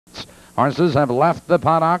Horses have left the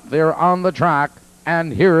paddock. They're on the track,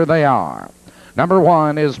 and here they are. Number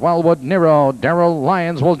 1 is Wellwood Nero. Darrell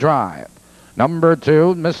Lyons will drive. Number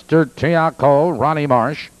 2, Mr. Tiaco, Ronnie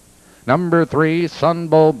Marsh. Number 3,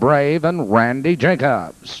 Sunbull Brave and Randy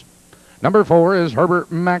Jacobs. Number 4 is Herbert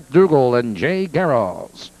McDougall and Jay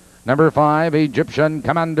Garrels. Number 5, Egyptian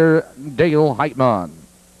Commander Dale Heitman.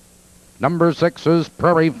 Number 6 is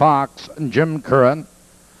Prairie Fox and Jim Curran.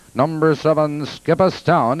 Number 7, Skip a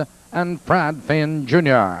Stone and Brad Finn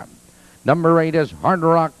Jr. Number 8 is Hard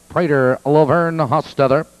Rock Prater, Laverne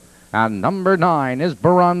Hostetler. And number 9 is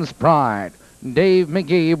Baron's Pride. Dave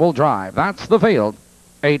McGee will drive. That's the field.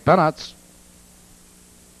 8 minutes.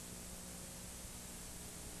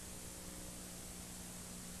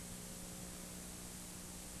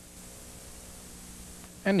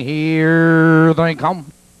 And here they come.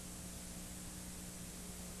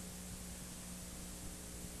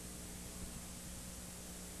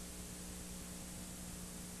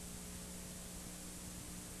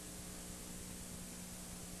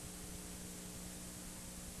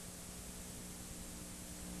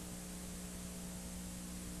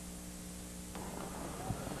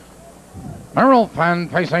 Earl Fan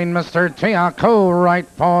facing Mr. Tiaco right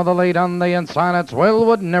for the lead on the inside. It's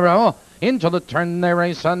Wellwood Nero. Into the turn they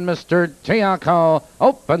race, and Mr. Tiaco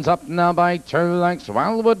opens up now by 2 lengths.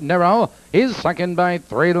 Wellwood Nero is second by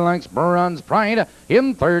 3 lengths. Bronze Pride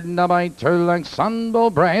in third now by 2 lengths.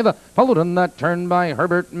 Sunbull Brave followed in that turn by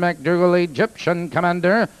Herbert McDougall, Egyptian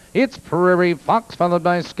Commander. It's Prairie Fox followed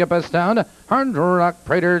by Skip a Stone. Hard Rock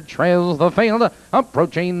Prater trails the field.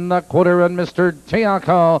 Approaching the quarter, and Mr.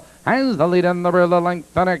 Tiaco has the lead in the rear, the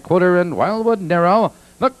length and a quarter, and Wellwood Nero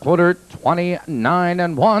the quarter 29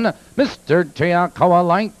 and 1. Mr. Tiaco a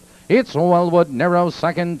length. It's Wellwood Nero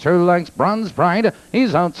second, 2 lengths. Bronze Pride,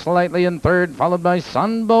 he's out slightly in third, followed by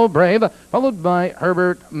Sunbull Brave, followed by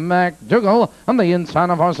Herbert McDougall. On the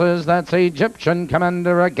inside of horses, that's Egyptian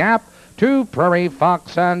Commander, a gap to Prairie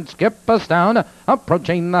Fox and Skip a Stone.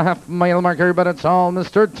 Approaching the half-mile marker, but it's all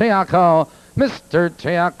Mr. Tiaco. Mr.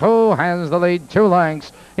 Tiaco has the lead 2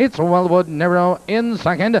 lengths. It's Wellwood Nero in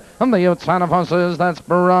second. On the outside of horses, that's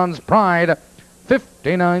Bronze Pride.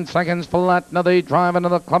 59 seconds flat. Now they drive into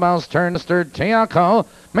the clubhouse turn. Mr. Tiaco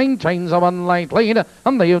maintains a 1 length lead.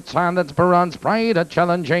 On the outside, that's Bronze Pride, a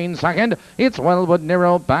challenging second. It's Wellwood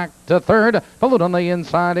Nero back to third. Followed on the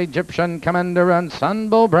inside, Egyptian Commander and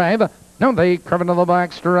Sunbull Brave. Now they curve into the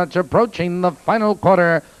back stretch, approaching the final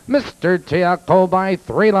quarter. Mr. Tiaco by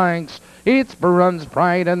 3 lengths. It's Bronze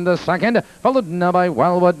Pride in the second, followed now by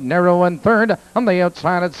Wellwood Nero in third. On the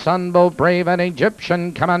outside, it's Sunbull Brave and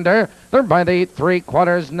Egyptian Commander. They're by the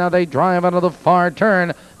 3/4. Now they drive into the far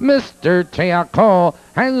turn. Mr. Tiaco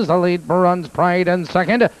has the lead. Bronze Pride in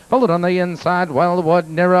second, followed on the inside, Wellwood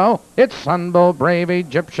Nero. It's Sunbull Brave,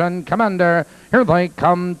 Egyptian Commander. Here they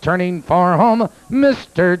come, turning for home.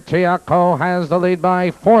 Mr. Tiaco has the lead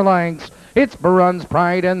by 4 lengths. It's Bronze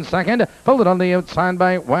Pride in second, followed on the outside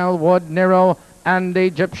by Wellwood Nero and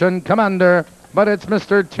Egyptian Commander. But it's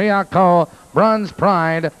Mr. Tiaco, Bronze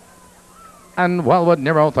Pride, and Wellwood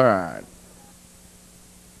Nero third.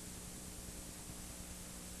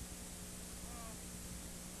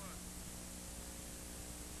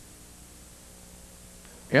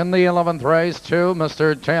 In the 11th race, too,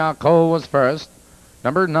 Mr. Tiaco was first.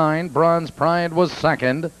 Number 9, Bronze Pride, was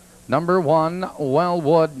second. Number 1,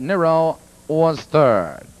 Wellwood Nero, was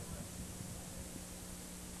third.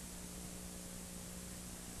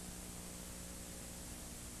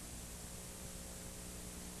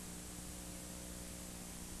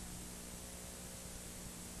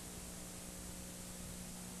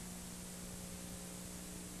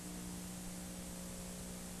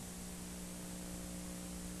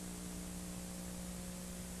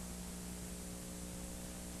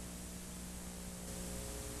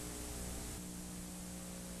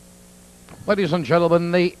 Ladies and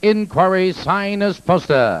gentlemen, the inquiry sign is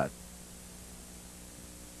posted.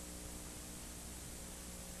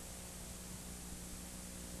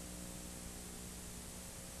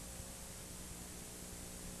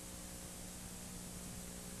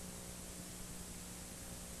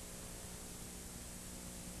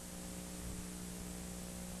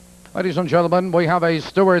 Ladies and gentlemen, we have a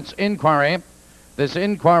stewart's inquiry. This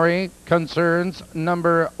inquiry concerns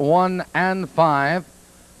number 1 and 5.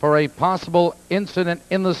 For a possible incident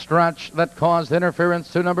in the stretch that caused interference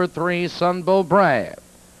to number 3, Sunbull Brave.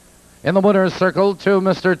 In the winner's circle, to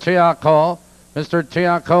Mr. Tiaco. Mr.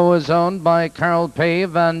 Tiaco is owned by Carl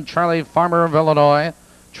Peave and Charlie Farmer of Illinois.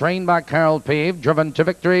 Trained by Carl Peave, driven to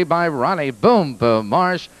victory by Ronnie Boom Boom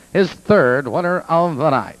Marsh, his 3rd winner of the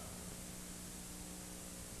night.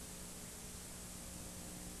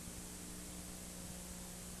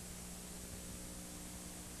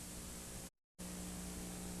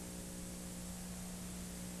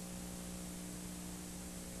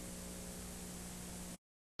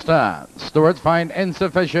 Stewards find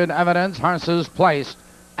insufficient evidence. Horses placed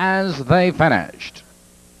as they finished.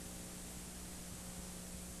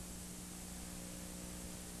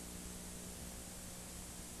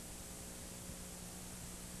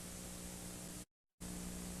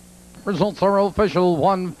 Results are official.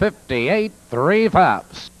 158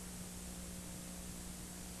 3/5.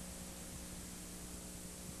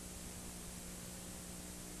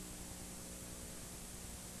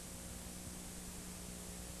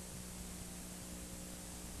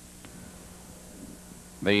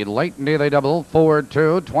 The late daily double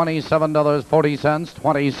 4-2, $27.40,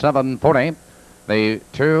 27.40. The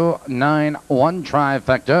 2-9-1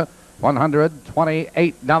 trifecta,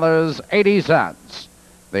 $128.80.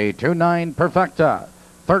 The 2-9 perfecta,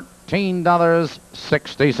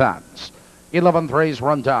 $13.60. 11 threes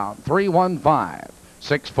run down, 315,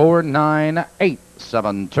 649,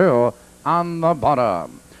 872 on the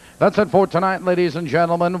bottom. That's it for tonight, ladies and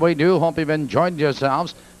gentlemen. We do hope you've enjoyed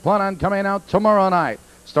yourselves. Plan on coming out tomorrow night.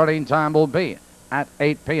 Starting time will be at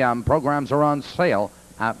 8 p.m. Programs are on sale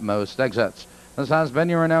at most exits. This has been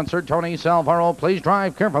your announcer, Tony Salvaro. Please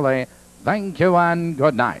drive carefully. Thank you and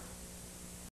good night.